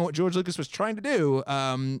understand what George Lucas was trying to do,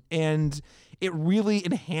 and it really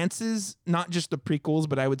enhances not just the prequels,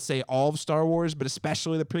 but I would say all of Star Wars, but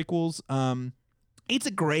especially the prequels. It's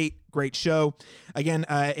a great show. Again,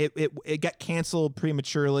 it got canceled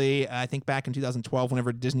prematurely, I think back in 2012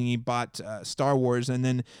 whenever Disney bought Star Wars. And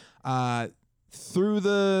then through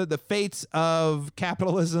the fates of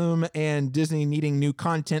capitalism and Disney needing new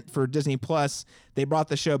content for Disney Plus, they brought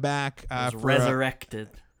the show back. Resurrected.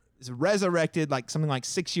 is resurrected like something like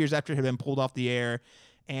 6 years after it had been pulled off the air.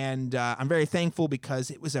 And I'm very thankful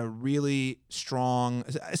because it was a really strong,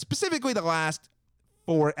 specifically the last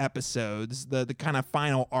 4 episodes, the kind of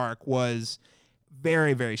final arc was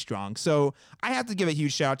very, very strong. So I have to give a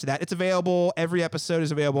huge shout out to that. It's available. Every episode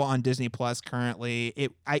is available on Disney Plus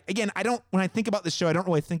currently. I don't, when I think about this show, I don't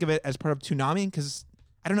really think of it as part of Toonami because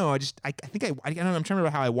I don't know. I think I'm trying to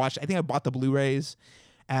remember how I watched it. I think I bought the Blu-rays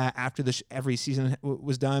after every season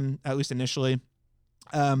was done, at least initially.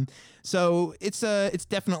 So it's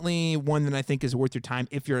definitely one that I think is worth your time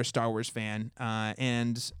if you're a Star Wars fan.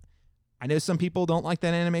 And I know some people don't like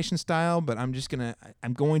that animation style, but I'm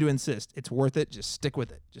going to insist it's worth it. Just stick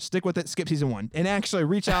with it. Skip season 1 and actually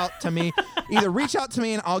reach out to me. Either reach out to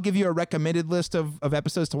me and I'll give you a recommended list of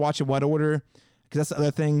episodes to watch in what order. Because that's the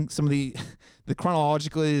other thing. Some of the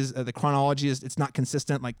chronology is it's not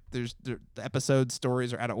consistent. Like the episode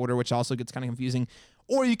stories are out of order, which also gets kind of confusing.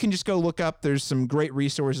 Or you can just go look up. There's some great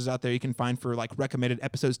resources out there you can find for like recommended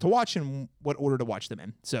episodes to watch and what order to watch them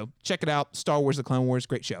in. So check it out. Star Wars: The Clone Wars,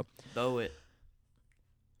 great show. Know it.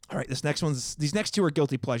 All right, these next 2 are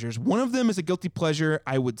guilty pleasures. One of them is a guilty pleasure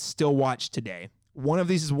I would still watch today. One of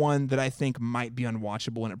these is one that I think might be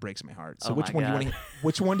unwatchable and it breaks my heart. So which one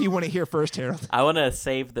do you want to hear first, Harold? I want to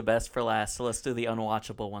save the best for last, so let's do the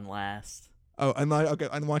unwatchable one last. Oh, okay,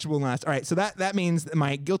 unwatchable last. All right, so that means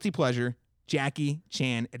my guilty pleasure, Jackie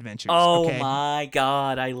Chan Adventures. Oh okay? my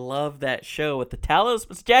God, I love that show with the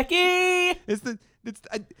talismans, Jackie.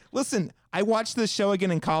 Listen, I watched this show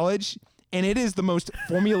again in college. And it is the most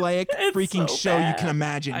formulaic freaking show you can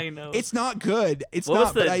imagine. I know. It's not good. It's what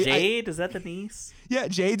not. Was the Jade? Is that the niece? Yeah,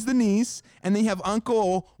 Jade's the niece. And then you have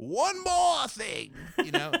Uncle, one more thing,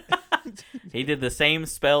 you know. He did the same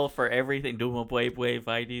spell for everything.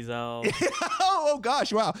 Doom-a-bway-bway-vides-out. Oh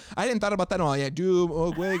gosh, wow. I didn't thought about that at all. Yeah,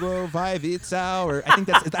 Doom-a-bway-bway-vides-out. Or I think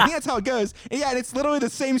that's how it goes. And yeah, and it's literally the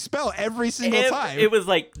same spell every single time. It was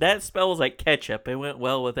like, that spell was like ketchup. It went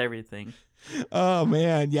well with everything. Oh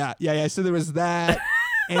man, yeah. So there was that,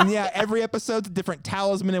 and yeah, every episode's a different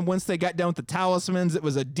talisman. And once they got done with the talismans, it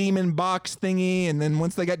was a demon box thingy. And then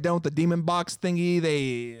once they got done with the demon box thingy,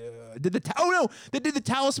 they did the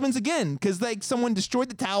talismans again because like someone destroyed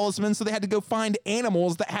the talismans, so they had to go find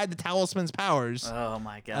animals that had the talismans' powers. Oh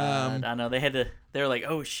my God, I know they had to. They were like,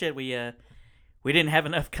 oh shit, we didn't have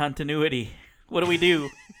enough continuity. What do we do?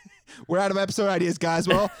 We're out of episode ideas, guys.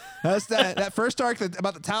 Well, that's that first arc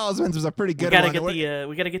about the talismans was a pretty good one.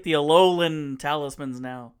 We gotta get the Alolan talismans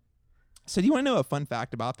now. So do you want to know a fun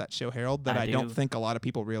fact about that show, Harold, that I don't think a lot of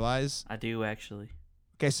people realize? I do, actually.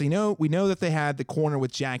 Okay, so we know that they had the corner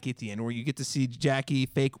with Jackie at the end where you get to see Jackie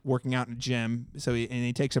fake working out in a gym. So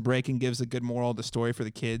he takes a break and gives a good moral of the story for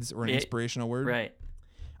the kids or an inspirational word. Right.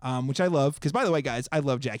 Which I love because, by the way, guys, I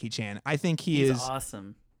love Jackie Chan. I think he's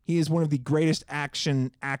awesome. He is one of the greatest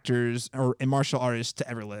action actors and martial artists to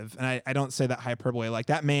ever live. And I don't say that hyperbole. Like,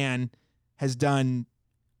 that man has done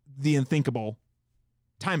the unthinkable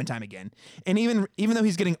time and time again. And even though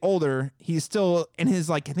he's getting older, he's still in his,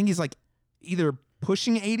 like, I think he's, like, either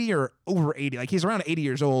pushing 80 or over 80. Like, he's around 80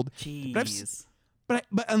 years old. Jeez. But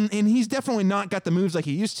he's definitely not got the moves like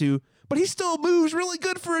he used to. But he still moves really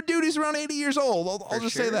good for a dude who's around 80 years old. I'll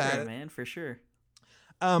just say that. Man, for sure.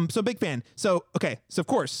 So big fan. So of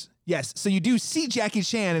course, yes. So you do see Jackie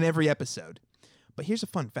Chan in every episode. But here's a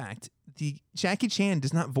fun fact. The Jackie Chan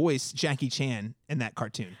does not voice Jackie Chan in that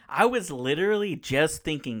cartoon. I was literally just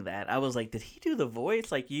thinking that. I was like, did he do the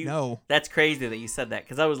voice? Like you? No. That's crazy that you said that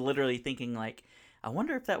because I was literally thinking like, I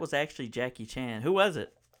wonder if that was actually Jackie Chan. Who was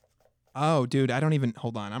it? Oh, dude, I don't even.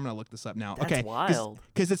 Hold on, I'm gonna look this up now. That's wild.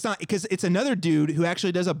 Because it's another dude who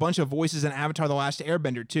actually does a bunch of voices in Avatar: The Last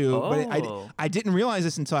Airbender too. Oh. But I didn't realize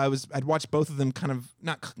this until I'd watched both of them kind of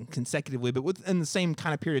not consecutively, but within the same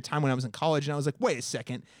kind of period of time when I was in college, and I was like, wait a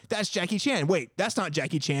second, that's Jackie Chan. Wait, that's not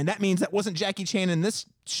Jackie Chan. That means that wasn't Jackie Chan in this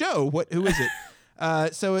show. Who is it?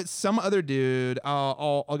 So it's some other dude.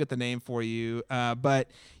 I'll get the name for you. But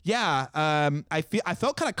yeah, I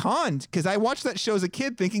felt kind of conned because I watched that show as a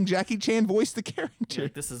kid thinking Jackie Chan voiced the character.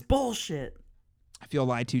 Like, this is bullshit. I feel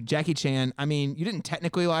lied to. Jackie Chan, I mean, you didn't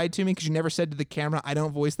technically lie to me because you never said to the camera, I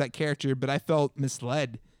don't voice that character, but I felt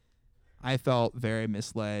misled. I felt very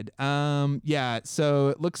misled. Yeah, so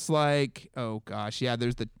it looks like, oh gosh, yeah,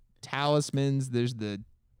 there's the talismans, there's the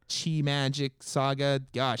Chi Magic saga.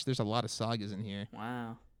 Gosh, there's a lot of sagas in here.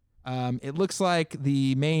 Wow. It looks like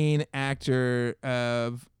the main actor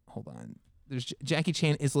of, hold on, there's Jackie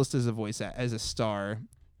Chan is listed as a voice as a star,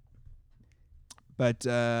 but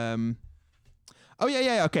oh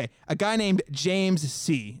yeah, okay, a guy named James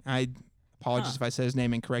C. I apologize if I said his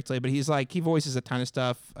name incorrectly, but he voices a ton of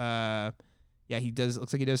stuff. Yeah, yeah, he does.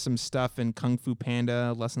 Looks like he does some stuff in Kung Fu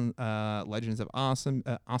Panda, Legends of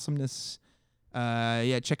Awesomeness.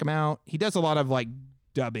 Yeah, check him out. He does a lot of like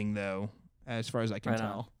dubbing though, as far as I can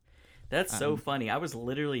tell. That's so funny. I was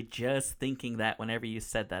literally just thinking that whenever you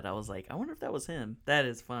said that. I was like, I wonder if that was him. That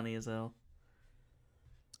is funny as hell.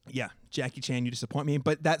 Yeah, Jackie Chan, you disappoint me.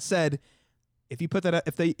 But that said, if you put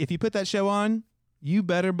that show on, you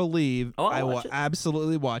better believe I will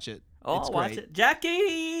absolutely watch it. Oh, I'll watch it.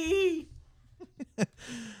 Jackie!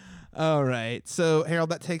 All right. So, Harold,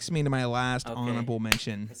 that takes me to my last honorable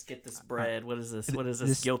mention. Let's get this bread. What is this? What is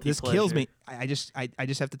this guilty pleasure? This kills me. I just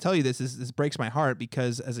have to tell you this breaks my heart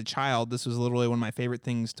because as a child, this was literally one of my favorite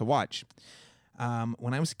things to watch.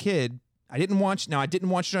 When I was a kid, I didn't watch it on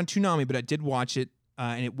Toonami, but I did watch it,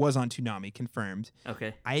 and it was on Toonami, confirmed.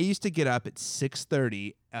 Okay. I used to get up at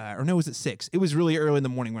 6:30, or no, it was at 6. It was really early in the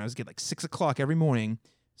morning when I was getting like 6 o'clock every morning,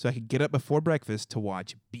 so I could get up before breakfast to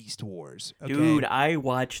watch Beast Wars. Okay? Dude, I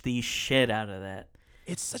watched the shit out of that.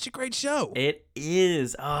 It's such a great show. It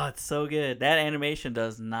is. Oh, it's so good. That animation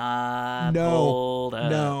does not hold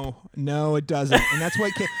up. No, it doesn't. And that's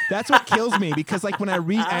what kills me because like when I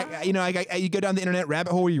read, you go down the internet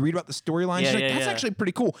rabbit hole where you read about the storylines. That's actually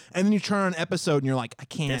pretty cool. And then you turn on an episode and you're like, I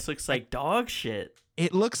can't. This looks like dog shit.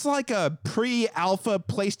 It looks like a pre-alpha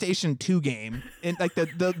PlayStation 2 game, and like the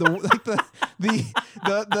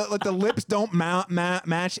lips don't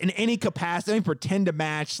match in any capacity. They don't pretend to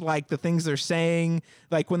match like the things they're saying.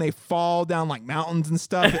 Like when they fall down like mountains and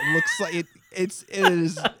stuff, it looks like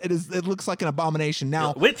it looks like an abomination.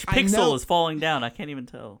 Now, which pixel is falling down? I can't even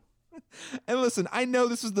tell. And listen, I know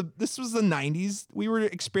this was the 90s. We were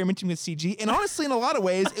experimenting with CG, and honestly, in a lot of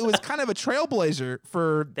ways, it was kind of a trailblazer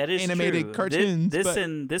for animated true. cartoons. This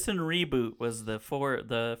and Reboot was the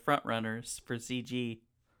front runners for CG.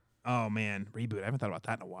 Oh man, Reboot! I haven't thought about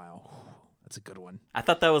that in a while. That's a good one. I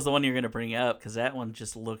thought that was the one you were gonna bring up because that one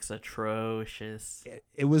just looks atrocious.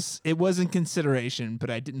 It was in consideration, but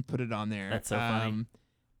I didn't put it on there. That's so funny.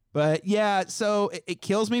 But yeah, so it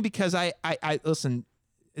kills me because I listen.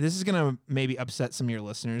 This is going to maybe upset some of your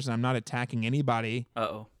listeners, and I'm not attacking anybody.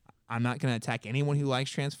 Uh-oh. I'm not going to attack anyone who likes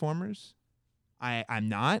Transformers. I'm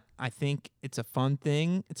not. I think it's a fun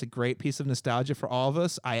thing. It's a great piece of nostalgia for all of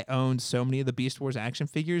us. I owned so many of the Beast Wars action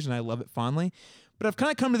figures, and I love it fondly. But I've kind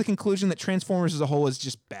of come to the conclusion that Transformers as a whole is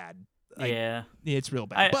just bad. Yeah. It's real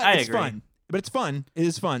bad. But it's fun. But it's fun. It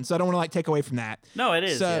is fun. So I don't want to take away from that. No, it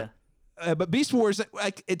is, yeah. But Beast Wars,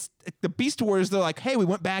 like it's the Beast Wars. They're like, hey, we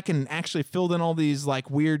went back and actually filled in all these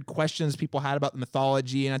like weird questions people had about the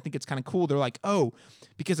mythology, and I think it's kind of cool. They're like, oh,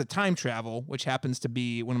 because of time travel, which happens to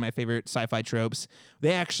be one of my favorite sci-fi tropes,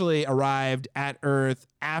 they actually arrived at Earth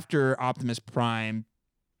after Optimus Prime,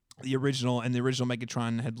 the original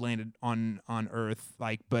Megatron had landed on Earth,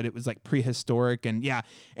 but it was like prehistoric, and yeah.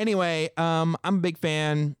 Anyway, I'm a big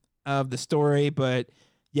fan of the story, but.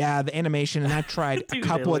 Yeah, the animation, and I've tried Dude, a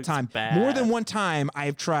couple of times. More than one time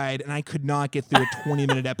I've tried, and I could not get through a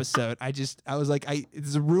 20-minute episode. I was like,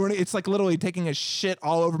 it's ruining. It's like literally taking a shit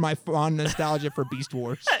all over my fond nostalgia for Beast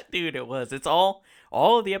Wars. Dude, it was. It's all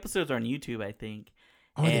of the episodes are on YouTube, I think.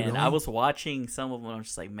 Oh, and really? I was watching some of them. I'm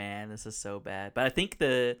just like, man, this is so bad. But I think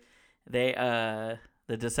the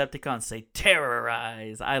Decepticons say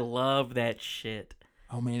terrorize. I love that shit.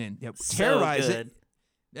 Oh man, yep. So Terrorize good. it.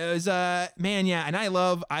 It was man, yeah, and I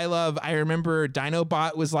remember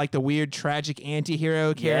Dinobot was like the weird tragic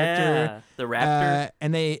anti-hero character. Yeah, the Raptor.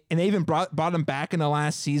 And they even brought him back in the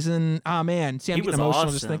last season. Oh man, see, I'm getting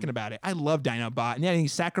emotional just thinking about it. I love Dinobot. And yeah, he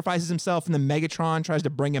sacrifices himself and then Megatron tries to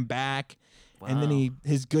bring him back. Wow. And then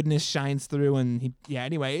his goodness shines through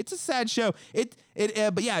anyway, it's a sad show.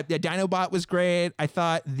 But yeah, Dinobot was great. I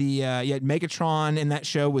thought Megatron in that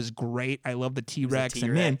show was great. I love the T-Rex.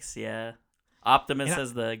 And man, yeah. Optimus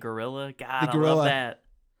as the gorilla. God, the gorilla. I love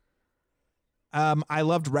that. I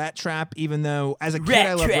loved Rat Trap, even though as a kid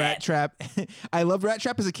I loved Rat Trap. I loved Rat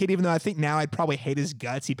Trap as a kid, even though I think now I'd probably hate his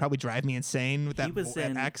guts. He'd probably drive me insane with that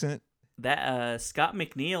accent. That Scott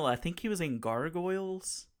McNeil, I think he was in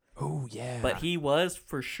Gargoyles. Oh yeah. But he was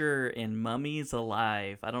for sure in Mummies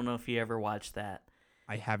Alive. I don't know if you ever watched that.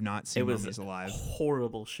 I have not seen Mummies Alive. It was a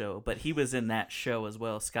horrible show, but he was in that show as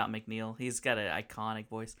well. Scott McNeil. He's got an iconic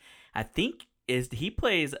voice. I think he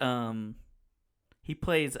plays in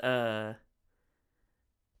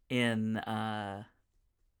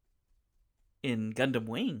Gundam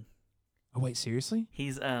Wing. Oh wait, seriously?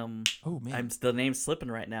 He's oh man, the name's slipping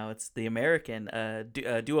right now. It's the American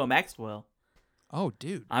Duo Maxwell. Oh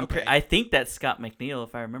dude, I think that's Scott McNeil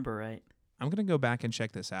if I remember right. I'm gonna go back and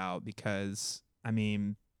check this out because I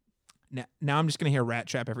mean, now I'm just gonna hear Rat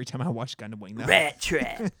Trap every time I watch Gundam Wing. Though. Rat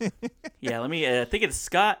Trap. Yeah, let me. I think it's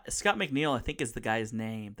Scott McNeil. I think is the guy's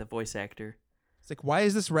name, the voice actor. It's like, why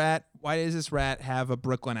does this rat have a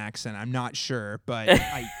Brooklyn accent? I'm not sure, but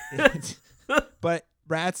but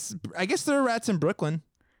rats. I guess there are rats in Brooklyn.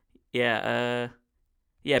 Yeah.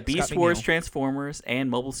 Yeah. Beast McNeil. Wars, Transformers, and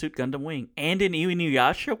Mobile Suit Gundam Wing, and in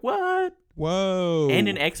Inuyasha. What? Whoa. And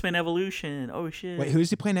in X-Men Evolution. Oh shit. Wait, who's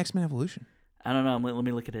he playing X-Men Evolution? I don't know. Let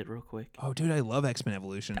me look at it real quick. Oh, dude, I love X-Men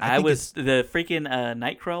Evolution. I was the freaking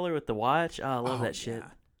Nightcrawler with the watch. Oh, I love that shit. Yeah.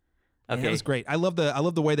 Okay, Yeah, that was great. I love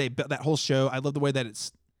the way they built that whole show. I love the way that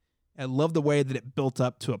it built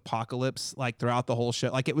up to Apocalypse, like throughout the whole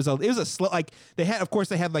show. Like it was a slow, like they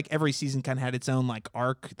had like every season kind of had its own like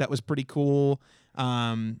arc that was pretty cool.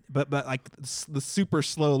 But like the super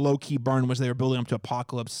slow low key burn was they were building up to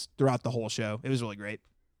Apocalypse throughout the whole show. It was really great.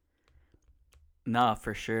 Nah,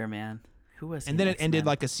 for sure, man. Who was? And then it ended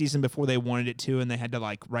like a season before they wanted it to, and they had to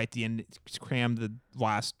like write the end, cram the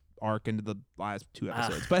last arc into the last 2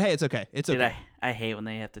 episodes. But hey, it's okay. It's okay. Dude, I hate when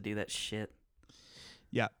they have to do that shit.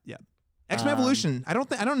 Yeah. X-Men Evolution. I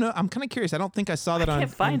don't know. I'm kind of curious. I don't think I saw that on. I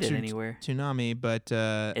can't find it anywhere. Toonami, but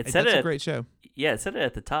that's a great show. Yeah, it said it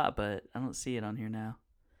at the top, but I don't see it on here now.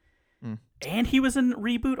 Mm. And he was in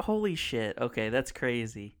Reboot. Holy shit. Okay, that's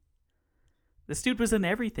crazy. This dude was in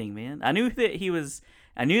everything, man. I knew that he was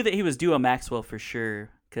Duo Maxwell for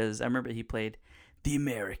sure, because I remember he played the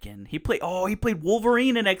American. He played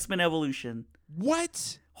Wolverine in X-Men Evolution.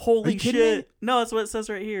 What? Holy shit. No, that's what it says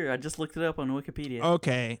right here. I just looked it up on Wikipedia.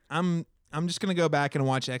 Okay. I'm just gonna go back and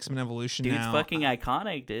watch X-Men Evolution Dude's now. fucking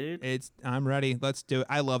iconic, dude. I'm ready. Let's do it.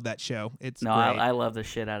 I love that show. It's great. I love the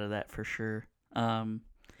shit out of that for sure.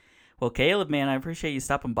 Well, Caleb, man, I appreciate you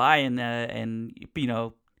stopping by and you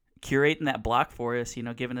know, curating that block for us, you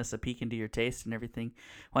know, giving us a peek into your taste and everything.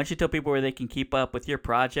 Why don't you tell people where they can keep up with your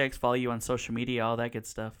projects, follow you on social media, all that good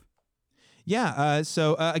stuff? Yeah.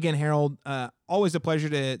 So again, Harold, always a pleasure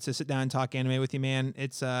to sit down and talk anime with you, man.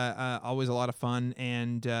 It's always a lot of fun,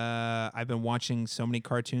 and I've been watching so many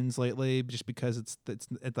cartoons lately just because it's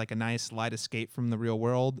like a nice light escape from the real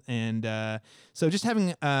world. And so just having,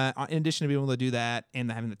 in addition to being able to do that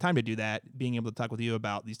and having the time to do that, being able to talk with you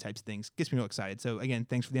about these types of things gets me real excited. So again,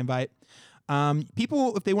 thanks for the invite.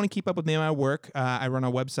 People, if they want to keep up with me and my work, I run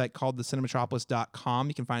a website called thecinematropolis.com.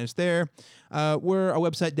 You can find us there. We're a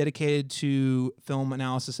website dedicated to film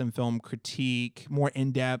analysis and film critique, more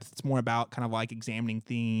in-depth. It's more about kind of like examining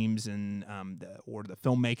themes and the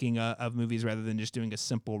filmmaking of movies rather than just doing a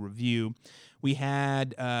simple review. We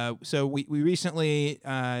had, we recently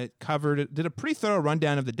did a pretty thorough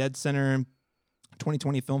rundown of the Dead Center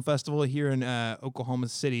 2020 Film Festival here in Oklahoma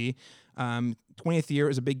City. 20th year, it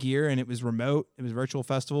was a big year, and it was remote. It was a virtual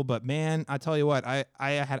festival, but man, I tell you what, I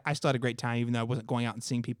still had a great time, even though I wasn't going out and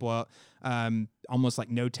seeing people out. Almost like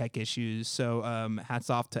no tech issues. So hats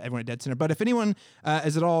off to everyone at Dead Center. But if anyone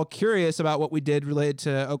is at all curious about what we did related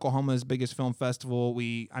to Oklahoma's biggest film festival,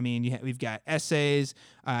 we've got essays.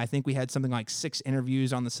 I think we had something like 6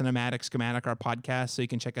 interviews on the Cinematic Schematic, our podcast, so you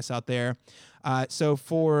can check us out there. So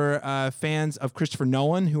for fans of Christopher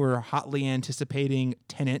Nolan who are hotly anticipating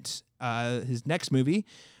Tenet, his next movie,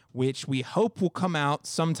 which we hope will come out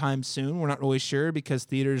sometime soon. We're not really sure because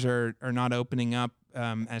theaters are not opening up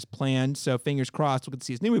as planned. So fingers crossed we'll get to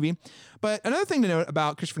see his new movie. But another thing to note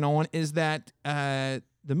about Christopher Nolan is that the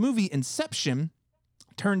movie Inception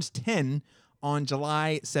turns 10 on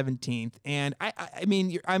July 17th. And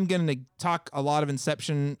I'm going to talk a lot of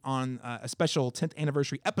Inception on a special 10th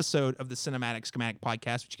anniversary episode of the Cinematic Schematic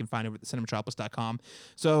podcast, which you can find over at thecinematropolis.com.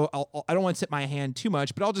 So I don't want to tip my hand too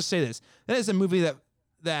much, but I'll just say this. That is a movie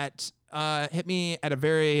that hit me at a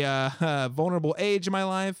very vulnerable age in my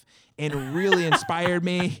life and really inspired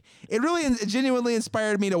me. It really genuinely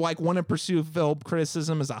inspired me to want to pursue film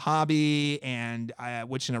criticism as a hobby, and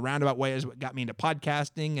which in a roundabout way is what got me into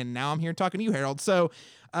podcasting. And now I'm here talking to you, Harold. So,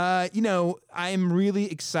 I'm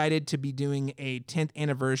really excited to be doing a 10th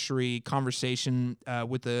anniversary conversation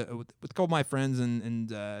with a couple of my friends and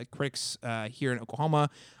critics here in Oklahoma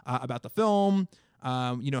about the film.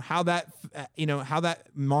 How that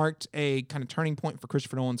marked a kind of turning point for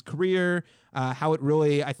Christopher Nolan's career, how it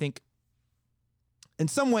really, I think, in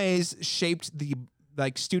some ways shaped the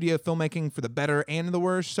studio filmmaking for the better and the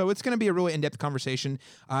worse. So it's going to be a really in-depth conversation.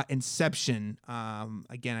 Inception,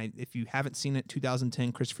 again, if you haven't seen it,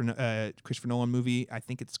 2010 Christopher Nolan movie. I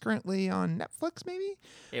think it's currently on Netflix, maybe.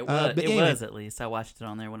 It was at least. I watched it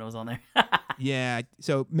on there when it was on there. Yeah,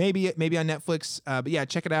 so maybe on Netflix. But yeah,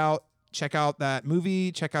 check it out. check out that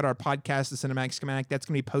movie. Check out our podcast, The Cinematic Schematic. That's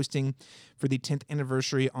going to be posting for the 10th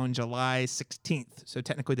anniversary on July 16th. So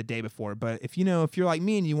technically the day before. But if you're like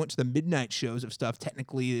me and you went to the midnight shows of stuff,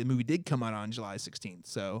 technically the movie did come out on July 16th.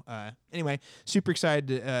 So anyway, super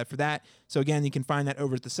excited for that. So again, you can find that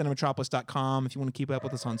over at thecinematropolis.com. If you want to keep up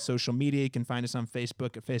with us on social media, you can find us on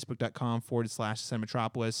Facebook at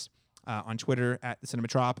facebook.com/Cinematropolis. On Twitter at the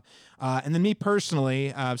Cinematrop. And then me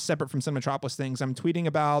personally, separate from Cinematropolis things, I'm tweeting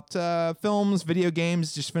about films, video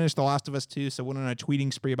games. Just finished The Last of Us 2, so went on a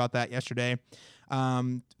tweeting spree about that yesterday.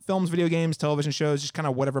 Films, video games, television shows, just kind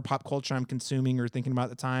of whatever pop culture I'm consuming or thinking about at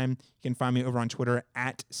the time. You can find me over on Twitter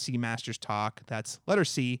at CMastersTalk. That's letter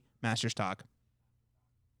C, Masters Talk.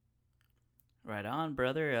 Right on,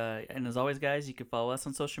 brother. And as always, guys, you can follow us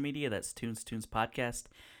on social media. That's Tunes Podcast.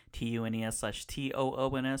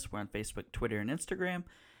 TUNES/TOONS. We're on Facebook, Twitter, and Instagram.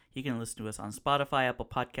 You can listen to us on Spotify, Apple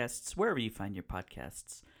Podcasts, wherever you find your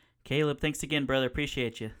podcasts. Caleb, thanks again, brother.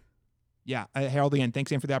 Appreciate you. Yeah, Harold, again,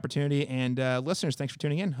 thanks again for the opportunity. And listeners, thanks for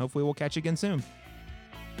tuning in. Hopefully we'll catch you again soon.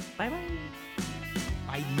 Bye-bye.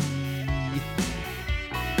 Bye.